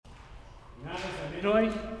mit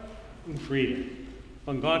euch und Friede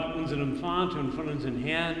von Gott, unserem Vater und von unserem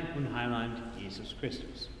Herrn und Heiland Jesus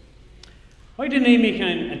Christus. Heute nehme ich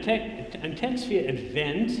einen Text für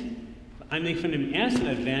Advent, eigentlich von dem ersten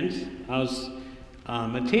Advent aus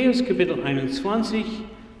Matthäus Kapitel 21,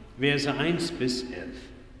 Verse 1 bis 11.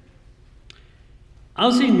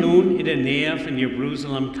 Als sie nun in der Nähe von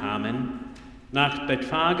Jerusalem kamen, nach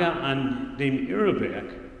Bethphage an dem Ölberg,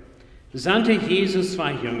 sandte Jesus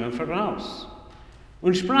 2 Jünger voraus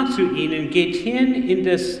und sprach zu ihnen: Geht hin in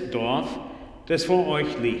das Dorf, das vor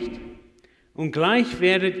euch liegt, und gleich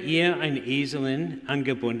werdet ihr ein Eselin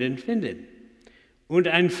angebunden finden und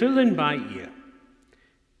ein Füllen bei ihr.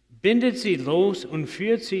 Bindet sie los und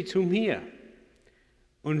führt sie zu mir.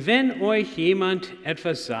 Und wenn euch jemand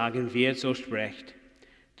etwas sagen wird, so sprecht: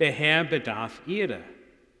 Der Herr bedarf ihrer.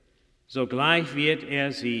 Sogleich wird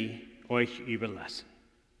er sie euch überlassen.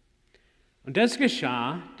 Und das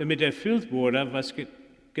geschah, damit erfüllt wurde, was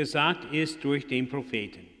gesagt ist durch den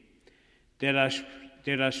Propheten, der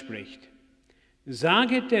da spricht.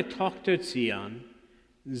 Saget der Tochter Zion: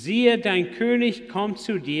 Siehe, dein König kommt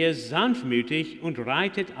zu dir sanftmütig und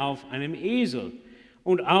reitet auf einem Esel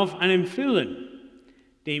und auf einem Füllen,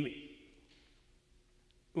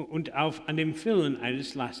 an dem Füllen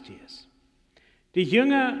eines Lasttiers. Die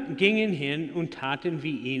Jünger gingen hin und taten,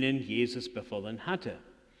 wie ihnen Jesus befohlen hatte,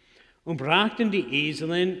 und brachten die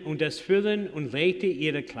Eselin und das Füllen und legte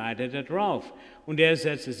ihre Kleider darauf, und er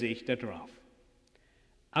setzte sich darauf.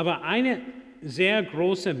 Aber eine sehr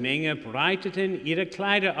große Menge breiteten ihre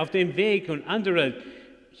Kleider auf den Weg, und andere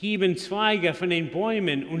hieben Zweige von den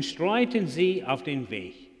Bäumen und streuten sie auf den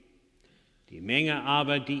Weg. Die Menge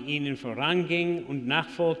aber, die ihnen voranging und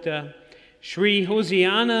nachfolgte, schrie: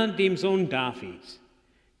 Hosianna dem Sohn Davids.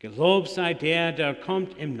 Gelobt sei der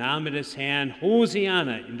kommt im Namen des Herrn,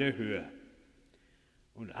 Hosianna in der Höhe.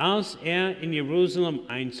 Und als er in Jerusalem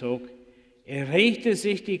einzog, erregte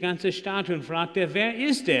sich die ganze Stadt und fragte: Wer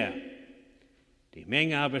ist er? Die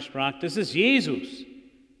Menge aber sprach: Das ist Jesus,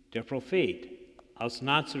 der Prophet, aus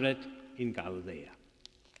Nazareth in Galiläa.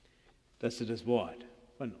 Das ist das Wort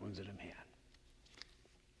von unserem Herrn.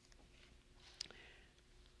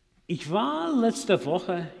 Ich war letzte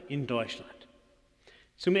Woche in Deutschland.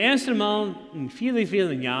 Zum ersten Mal in vielen,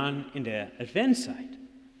 vielen Jahren in der Adventszeit.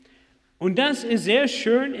 Und das ist sehr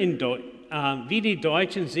schön, wie die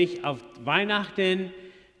Deutschen sich auf Weihnachten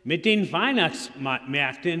mit den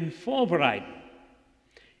Weihnachtsmärkten vorbereiten.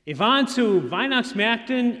 Ich war zu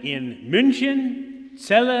Weihnachtsmärkten in München,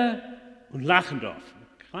 Celle und Lachendorf,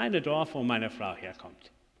 ein kleines Dorf, wo meine Frau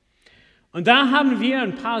herkommt. Und da haben wir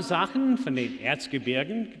ein paar Sachen von den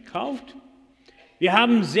Erzgebirgen gekauft. Wir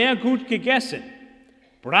haben sehr gut gegessen.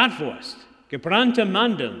 Bratwurst, gebrannte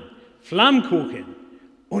Mandeln, Flammkuchen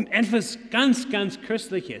und etwas ganz, ganz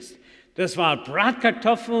Köstliches. Das war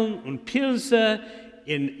Bratkartoffeln und Pilze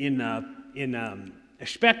in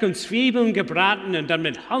Speck und Zwiebeln gebraten und dann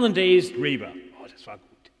mit Hollandaise drüber. Oh, das war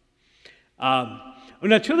gut. Und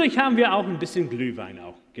natürlich haben wir auch ein bisschen Glühwein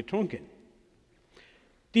auch getrunken.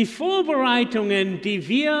 Die Vorbereitungen, die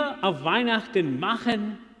wir auf Weihnachten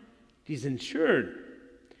machen, die sind schön.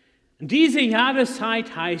 Diese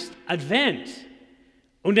Jahreszeit heißt Advent.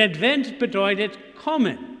 Und Advent bedeutet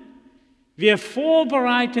Kommen. Wir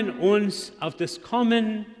vorbereiten uns auf das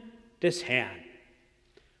Kommen des Herrn.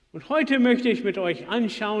 Und heute möchte ich mit euch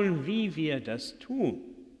anschauen, wie wir das tun.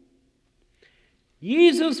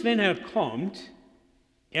 Jesus, wenn er kommt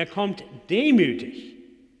demütig,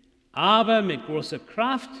 aber mit großer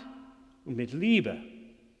Kraft und mit Liebe.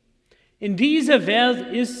 In dieser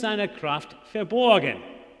Welt ist seine Kraft verborgen.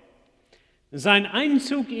 Sein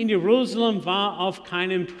Einzug in Jerusalem war auf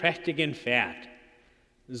keinem prächtigen Pferd,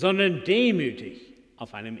 sondern demütig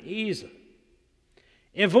auf einem Esel.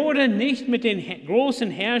 Er wurde nicht mit den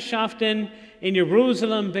großen Herrschaften in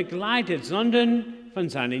Jerusalem begleitet, sondern von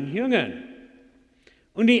seinen Jüngern.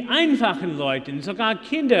 Und die einfachen Leute, sogar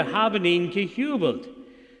Kinder, haben ihn gejubelt.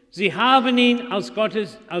 Sie haben ihn als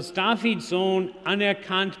Davids Sohn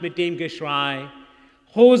anerkannt mit dem Geschrei: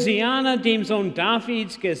 Hosianna dem Sohn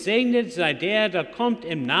Davids, gesegnet sei der kommt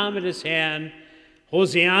im Namen des Herrn,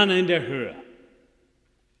 Hosianna in der Höhe.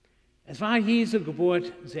 Es war Jesu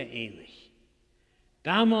Geburt sehr ähnlich.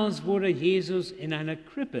 Damals wurde Jesus in eine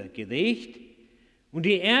Krippe gelegt und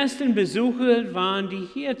die ersten Besucher waren die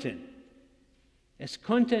Hirten. Es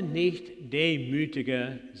konnte nicht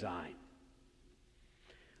demütiger sein.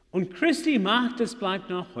 Und Christi Macht, das bleibt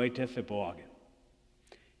noch heute verborgen.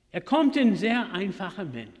 Er kommt in sehr einfacher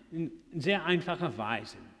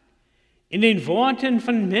Weise, in den Worten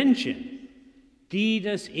von Menschen, die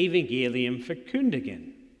das Evangelium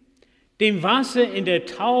verkündigen, dem Wasser in der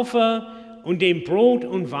Taufe und dem Brot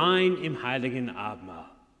und Wein im heiligen Abendmahl.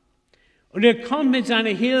 Und er kommt mit seiner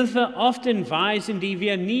Hilfe oft in Weisen, die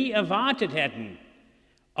wir nie erwartet hätten,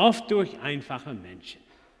 oft durch einfache Menschen.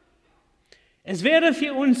 Es wäre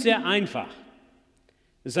für uns sehr einfach,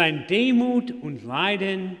 sein Demut und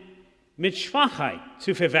Leiden mit Schwachheit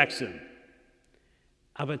zu verwechseln.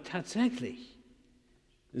 Aber tatsächlich,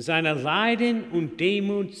 seine Leiden und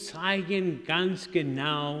Demut zeigen ganz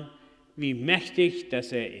genau, wie mächtig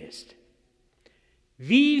das er ist.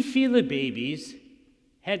 Wie viele Babys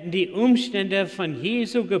hätten die Umstände von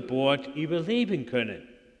Jesu Geburt überleben können?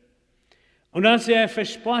 Und als er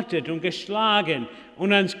verspottet und geschlagen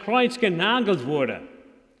und ans Kreuz genagelt wurde,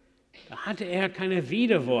 da hatte er keine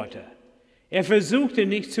Widerworte. Er versuchte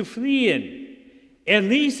nicht zu fliehen. Er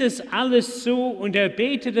ließ es alles zu und er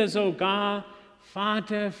betete sogar,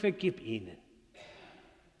 Vater, vergib ihnen.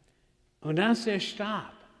 Und als er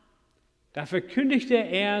starb, da verkündigte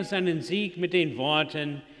er seinen Sieg mit den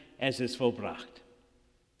Worten, es ist vollbracht.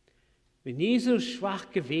 Wenn Jesus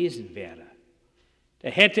schwach gewesen wäre, da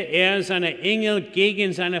hätte er seine Engel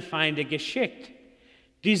gegen seine Feinde geschickt.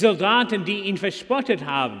 Die Soldaten, die ihn verspottet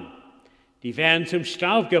haben, die wären zum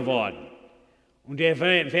Staub geworden und er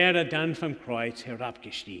wäre dann vom Kreuz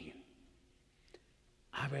herabgestiegen.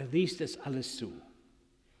 Aber er ließ das alles zu,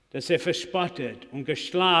 dass er verspottet und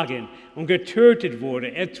geschlagen und getötet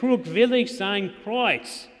wurde. Er trug willig sein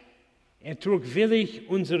Kreuz. Er trug willig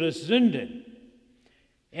unsere Sünden.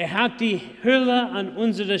 Er hat die Hölle an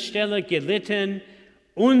unserer Stelle gelitten.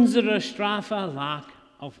 Unsere Strafe lag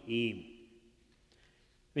auf ihm.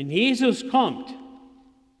 Wenn Jesus kommt,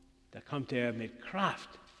 da kommt er mit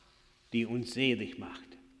Kraft, die uns selig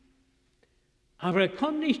macht. Aber er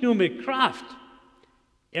kommt nicht nur mit Kraft,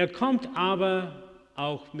 er kommt aber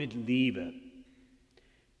auch mit Liebe.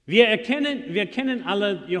 Wir kennen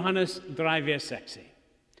alle Johannes 3, Vers 16.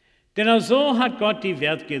 Denn so hat Gott die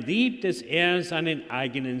Welt geliebt, dass er seinen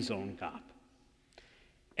eigenen Sohn gab.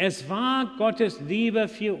 Es war Gottes Liebe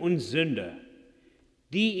für uns Sünder,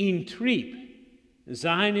 die ihn trieb,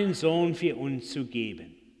 seinen Sohn für uns zu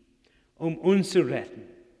geben, um uns zu retten.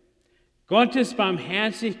 Gottes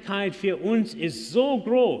Barmherzigkeit für uns ist so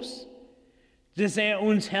groß, dass er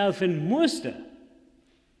uns helfen musste,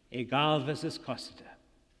 egal was es kostete.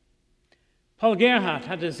 Paul Gerhardt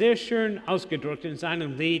hat es sehr schön ausgedrückt in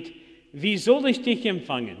seinem Lied, Wie soll ich dich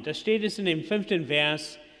empfangen? Da steht es in dem 5.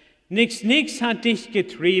 Vers, Nichts hat dich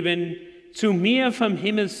getrieben zu mir vom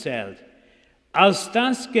Himmelszelt, als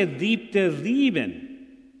das geliebte Lieben,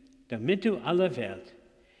 damit du alle Welt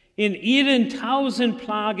in ihren 1000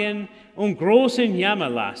 Plagen und großen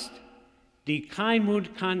Jammerlast, die kein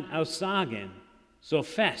Mut kann aussagen, so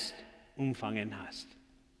fest umfangen hast.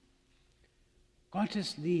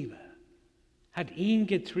 Gottes Liebe hat ihn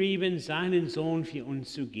getrieben, seinen Sohn für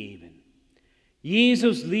uns zu geben.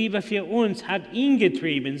 Jesus' Liebe für uns hat ihn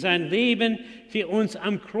getrieben, sein Leben für uns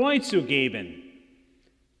am Kreuz zu geben.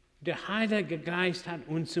 Der Heilige Geist hat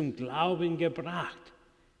uns zum Glauben gebracht,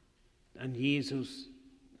 an Jesus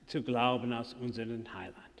zu glauben als unseren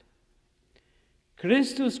Heiland.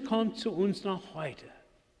 Christus kommt zu uns noch heute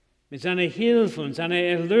mit seiner Hilfe und seiner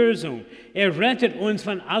Erlösung. Er rettet uns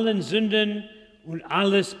von allen Sünden und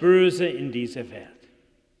alles Böse in dieser Welt.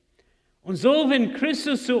 Und so, wenn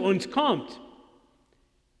Christus zu uns kommt,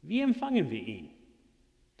 wie empfangen wir ihn?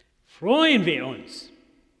 Freuen wir uns?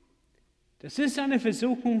 Das ist eine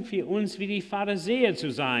Versuchung für uns, wie die Pharisäer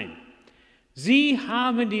zu sein. Sie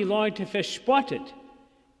haben die Leute verspottet,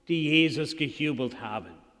 die Jesus gejubelt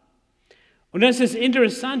haben. Und es ist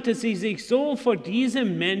interessant, dass sie sich so vor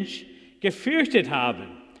diesem Mensch gefürchtet haben.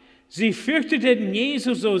 Sie fürchteten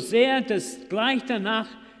Jesus so sehr, dass gleich danach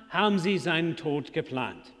haben sie seinen Tod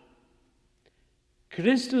geplant.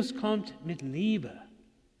 Christus kommt mit Liebe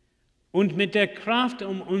und mit der Kraft,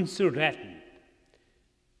 um uns zu retten.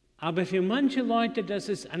 Aber für manche Leute, das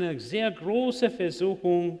ist eine sehr große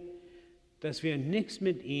Versuchung, dass wir nichts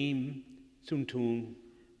mit ihm zu tun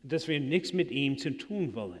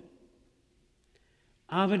wollen.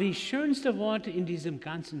 Aber die schönsten Worte in diesem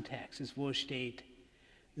ganzen Text ist, wo es steht,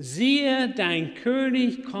 siehe, dein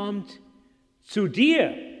König kommt zu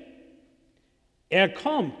dir. Er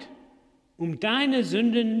kommt, um deine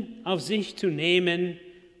Sünden auf sich zu nehmen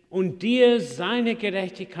und dir seine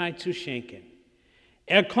Gerechtigkeit zu schenken.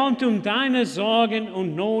 Er kommt, um deine Sorgen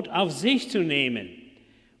und Not auf sich zu nehmen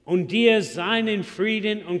und dir seinen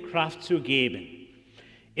Frieden und Kraft zu geben.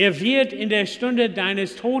 Er wird in der Stunde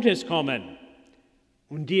deines Todes kommen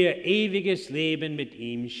und dir ewiges Leben mit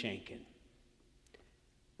ihm schenken.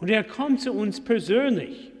 Und er kommt zu uns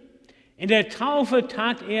persönlich. In der Taufe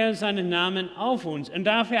tat er seinen Namen auf uns und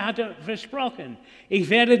dafür hat er versprochen,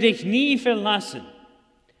 ich werde dich nie verlassen.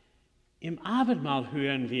 Im Abendmahl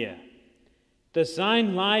hören wir, dass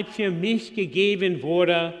sein Leib für mich gegeben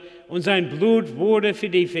wurde und sein Blut wurde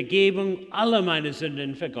für die Vergebung aller meiner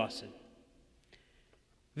Sünden vergossen.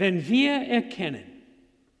 Wenn wir erkennen,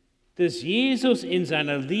 dass Jesus in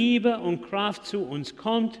seiner Liebe und Kraft zu uns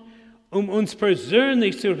kommt, um uns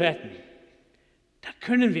persönlich zu retten, da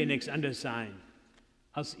können wir nichts anderes sein,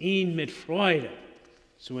 als ihn mit Freude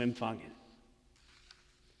zu empfangen.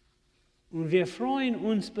 Und wir freuen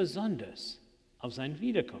uns besonders auf seine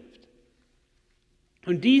Wiederkunft.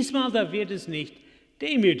 Und diesmal, da wird es nicht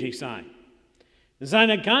demütig sein.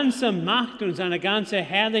 Seine ganze Macht und seine ganze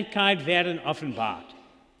Herrlichkeit werden offenbart.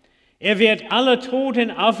 Er wird alle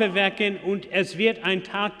Toten auferwecken und es wird ein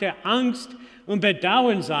Tag der Angst und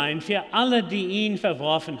Bedauern sein für alle, die ihn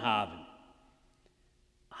verworfen haben.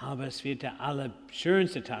 Aber es wird der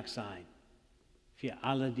allerschönste Tag sein für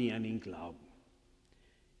alle, die an ihn glauben.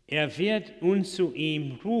 Er wird uns zu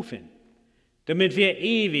ihm rufen, damit wir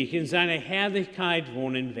ewig in seiner Herrlichkeit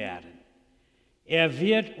wohnen werden. Er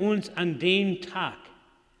wird uns an dem Tag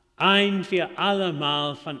ein für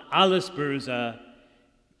allemal von alles Böse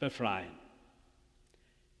befreien.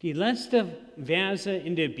 Die letzten Verse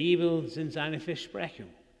in der Bibel sind seine Versprechung,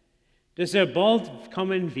 dass er bald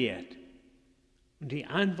kommen wird. Und die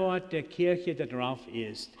Antwort der Kirche darauf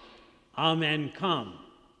ist, Amen, komm,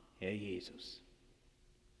 Herr Jesus.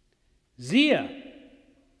 Siehe,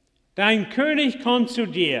 dein König kommt zu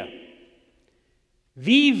dir.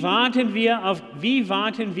 Wie warten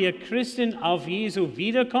wir Christen auf Jesu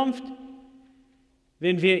Wiederkunft?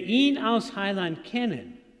 Wenn wir ihn als Heiland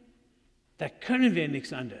kennen, da können wir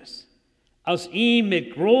nichts anderes, als ihn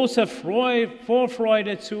mit großer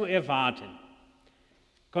Vorfreude zu erwarten.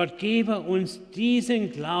 Gott gebe uns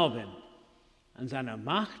diesen Glauben an seine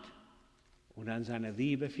Macht und an seine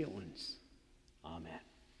Liebe für uns. Amen.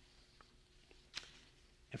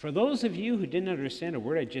 And for those of you who didn't understand a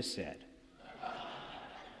word I just said,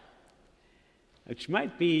 which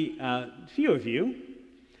might be a few of you,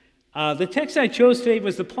 the text I chose today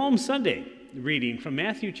was the Palm Sunday reading from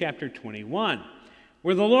Matthew chapter 21,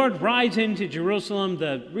 where the Lord rides into Jerusalem,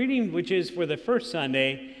 the reading which is for the first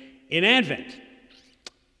Sunday in Advent.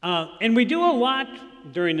 And we do a lot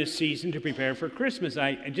during this season to prepare for Christmas.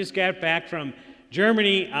 I just got back from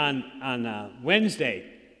Germany on Wednesday.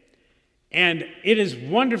 And it is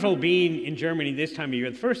wonderful being in Germany this time of year.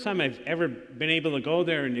 The first time I've ever been able to go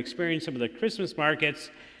there and experience some of the Christmas markets.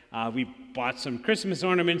 We bought some Christmas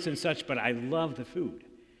ornaments and such, but I love the food.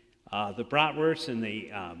 The bratwurst and the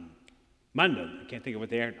mandel, I can't think of what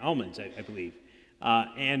they are, almonds, I believe.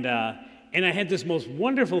 And I had this most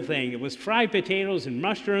wonderful thing. It was fried potatoes and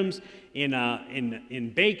mushrooms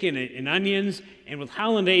in bacon and onions, and with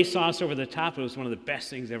hollandaise sauce over the top. It was one of the best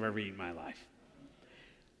things I've ever eaten in my life.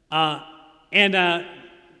 And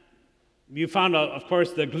you found, of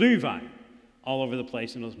course, the Glühwein all over the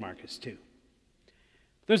place in those markets, too.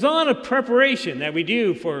 There's a lot of preparation that we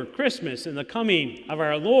do for Christmas and the coming of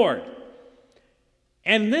our Lord.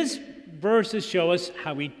 And this verses show us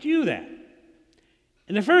how we do that.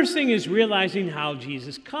 And the first thing is realizing how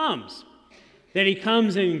Jesus comes, that he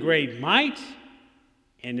comes in great might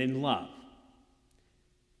and in love.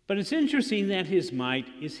 But it's interesting that his might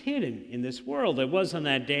is hidden in this world. It was on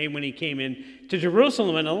that day when he came in to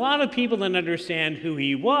Jerusalem, and a lot of people didn't understand who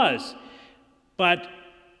he was. But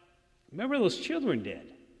remember, those children did.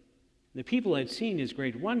 The people had seen his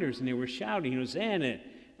great wonders, and they were shouting, Hosanna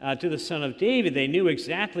to the Son of David. They knew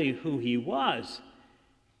exactly who he was.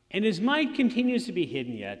 And his might continues to be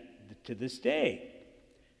hidden yet to this day.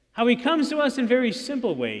 How he comes to us in very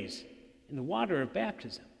simple ways, in the water of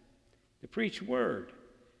baptism, the preached word,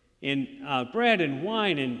 in bread and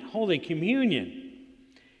wine and Holy Communion.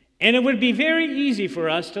 And it would be very easy for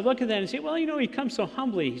us to look at that and say, well, he comes so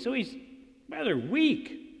humbly, so he's rather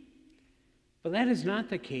weak. But that is not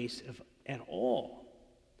the case at all.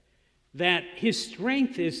 That his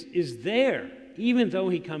strength is there, even though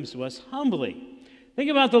he comes to us humbly.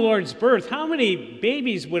 Think about the Lord's birth. How many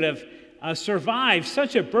babies would have survived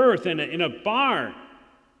such a birth in a barn?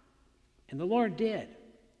 And the Lord did.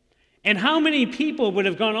 And how many people would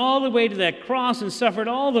have gone all the way to that cross and suffered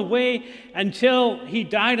all the way until he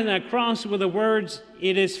died on that cross with the words,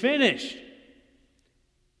 "It is finished"?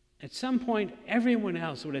 At some point, everyone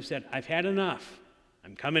else would have said, "I've had enough.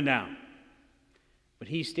 I'm coming down." But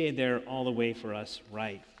he stayed there all the way for us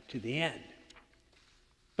right to the end.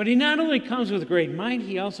 But he not only comes with great might,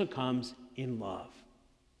 he also comes in love.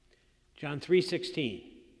 John 3:16,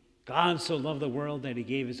 God so loved the world that he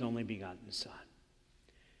gave his only begotten Son.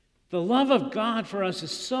 The love of God for us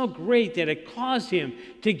is so great that it caused him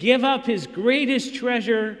to give up his greatest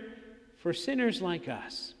treasure for sinners like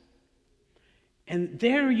us. And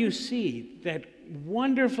there you see that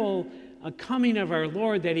wonderful coming of our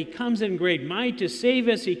Lord, that he comes in great might to save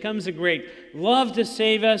us. He comes in great love to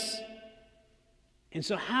save us. And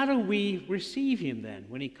so how do we receive him then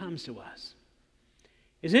when he comes to us?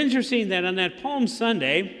 It's interesting that on that Palm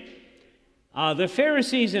Sunday, the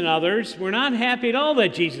Pharisees and others were not happy at all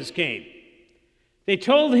that Jesus came. They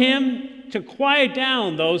told him to quiet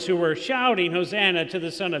down those who were shouting, "Hosanna to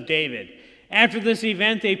the Son of David." After this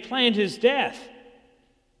event, they planned his death.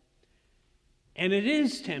 And it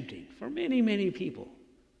is tempting for many, many people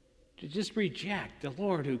to just reject the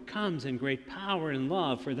Lord who comes in great power and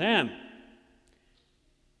love for them.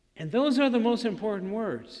 And those are the most important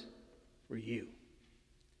words for you.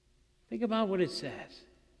 Think about what it says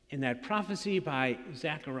in that prophecy by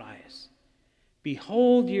Zacharias.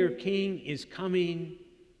 Behold, your king is coming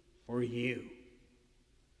for you.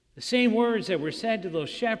 The same words that were said to those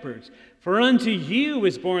shepherds, for unto you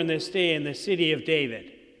is born this day in the city of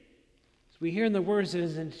David. As we hear in the words of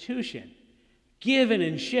his institution, given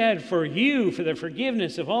and shed for you for the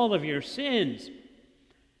forgiveness of all of your sins.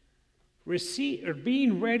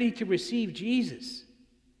 Being ready to receive Jesus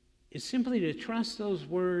is simply to trust those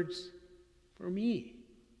words for me,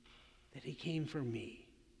 that he came for me,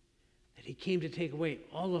 that he came to take away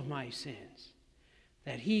all of my sins,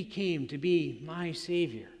 that he came to be my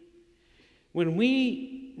Savior. When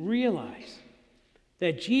we realize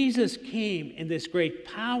that Jesus came in this great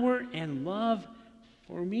power and love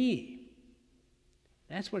for me,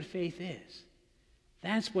 that's what faith is.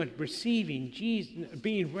 That's what receiving Jesus,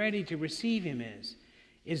 being ready to receive him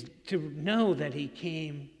is to know that he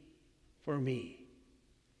came for me,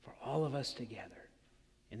 for all of us together,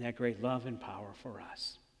 in that great love and power for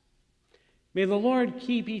us. May the Lord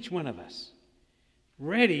keep each one of us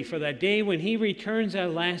ready for that day when he returns,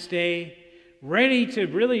 that last day, ready to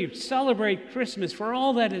really celebrate Christmas for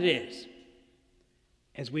all that it is,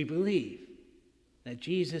 as we believe that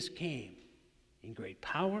Jesus came in great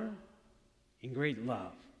power, in great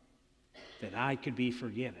love, that I could be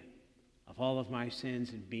forgiven of all of my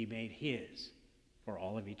sins and be made his for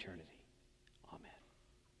all of eternity. Amen.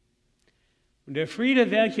 Und der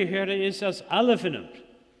Friede, welcher Herr ist, das alle Vernunft,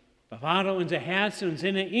 bewahre unser Herz und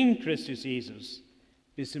Sinne in Christus Jesus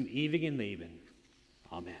bis zum ewigen Leben.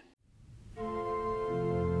 Amen.